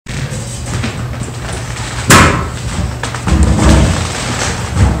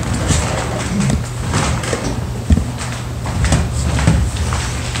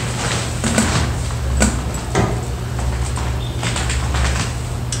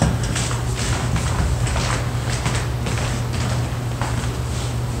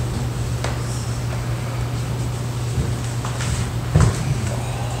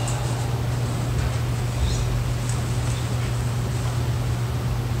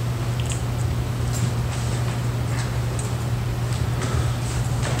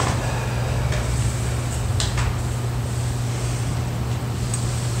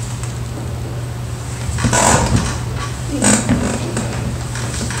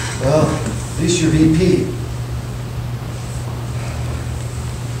Well, at least you're VP.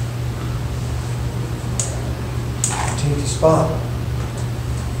 Take your spot.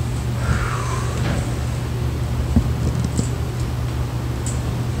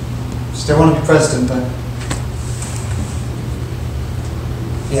 Still want to be president then?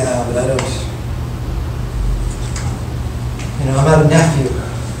 Yeah, but I don't. You know, I'm not a nephew.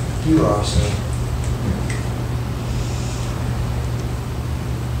 You are, so.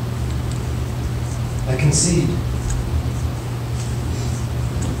 I concede.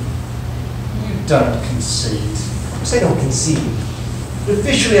 You don't concede. Of course I don't concede. But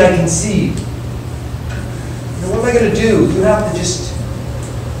officially I concede. You know, what am I going to do? You have to just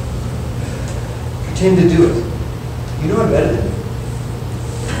pretend to do it. You know I'm better than you.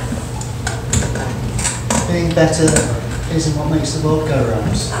 Being better isn't what makes the world go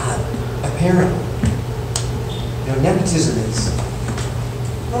round. Apparently. You know, nepotism is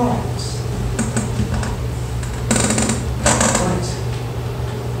wrong. Right.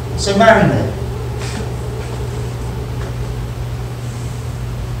 So marry me.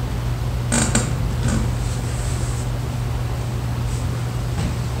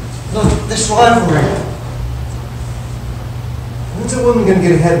 Look, this rivalry. When's a woman going to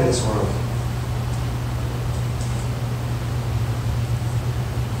get ahead in this world?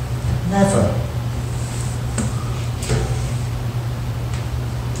 Never.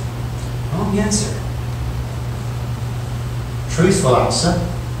 Wrong answer. Truthful answer.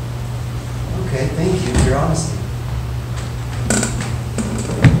 Okay, thank you for your honesty.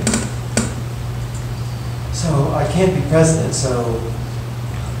 So, I can't be president, so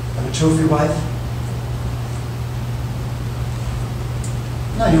I'm a trophy wife?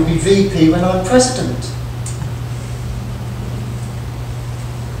 No, you'll be VP when I'm president.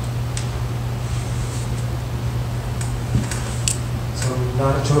 So,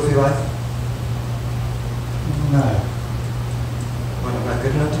 not a trophy wife? No. What, I'm not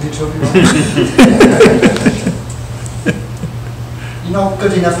good enough to be a trophy wife? You're not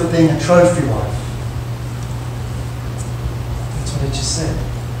good enough at being a trophy wife. That's what I just said.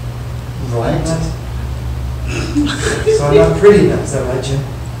 Right. So I'm not pretty enough, is that right, Jim?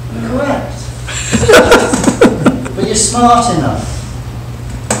 Correct. But you're smart enough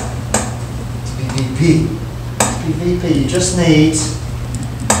To be VP. to be VP. You just need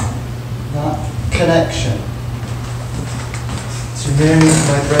that connection. To marry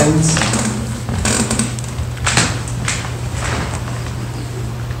my friends.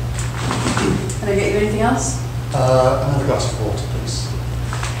 Can I get you anything else? Another glass of water, please.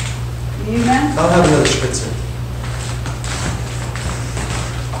 You, man? I'll have another spritzer.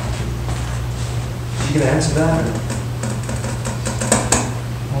 You gonna answer that? Or?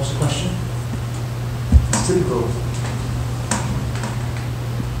 What was the question? It's typical.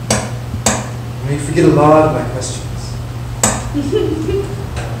 I mean, you forget a lot of my questions.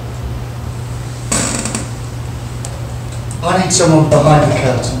 I need someone behind the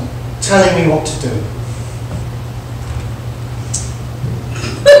curtain telling me what to do.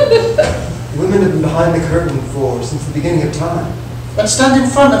 Women have been behind the curtain since the beginning of time. Then stand in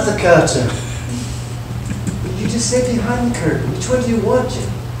front of the curtain. You just said behind the curtain. Which one do you want, Jim?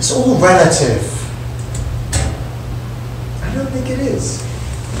 It's all relative. I don't think it is.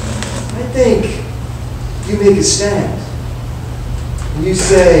 I think you make a stand. And you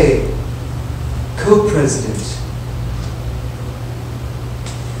say, co-president.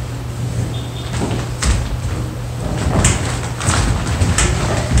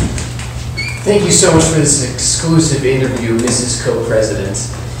 Thank you so much for this exclusive interview, Mrs. Co-President.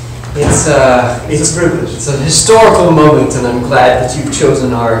 It's a privilege. It's a historical moment, and I'm glad that you've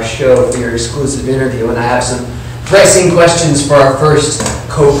chosen our show for your exclusive interview. And I have some pressing questions for our first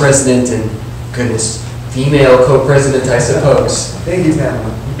co-president, and goodness, female co-president, I suppose. Thank you,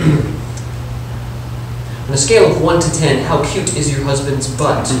 Pamela. On a scale of 1 to 10, how cute is your husband's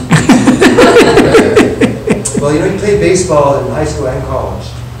butt? Well, you know, he played baseball in high school and college.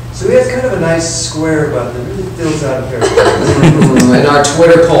 So he has kind of a nice square butt that really fills out character. And our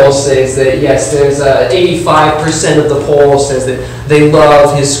Twitter poll says that, yes, there's 85% of the poll says that they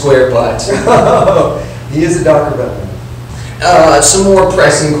love his square butt. He is a Dr. Butler. Some more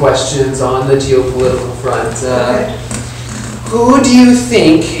pressing questions on the geopolitical front. Okay. Who do you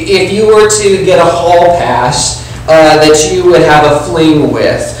think, if you were to get a hall pass, that you would have a fling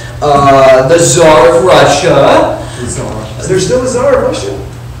with? The Tsar of Russia? The Tsar. There's still a Tsar of Russia?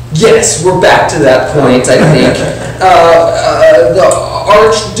 Yes, we're back to that point, I think. The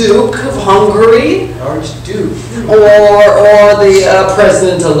Archduke of Hungary? Archduke. Or the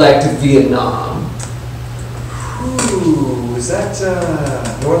President-elect of Vietnam? Ooh, Was that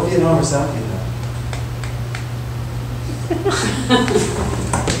North Vietnam or South Vietnam?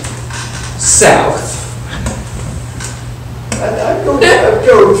 South. I'd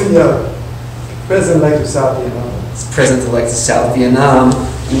go to the President-elect of South Vietnam. It's President-elect of South Vietnam.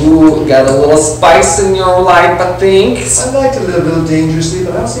 Ooh, got a little spice in your life, I think. I like to live a little dangerously,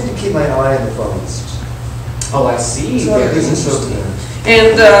 but I also need to keep my eye on the forest. Oh, I see. It's not a Very business interesting. over there.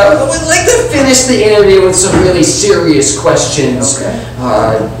 And we'd like to finish the interview with some really serious questions. Okay.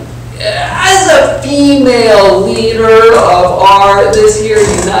 As a female leader of this here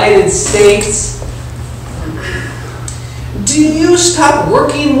United States, do you stop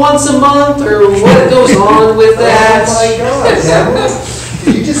working once a month, or what goes on with that? Oh my God, Pamela.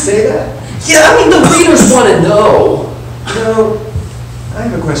 Did you just say that? Yeah, I mean, the readers want to know. No, I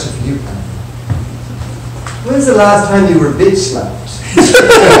have a question for you, Pam. When's the last time you were bitch slapped?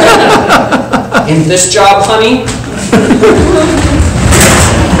 In this job, honey?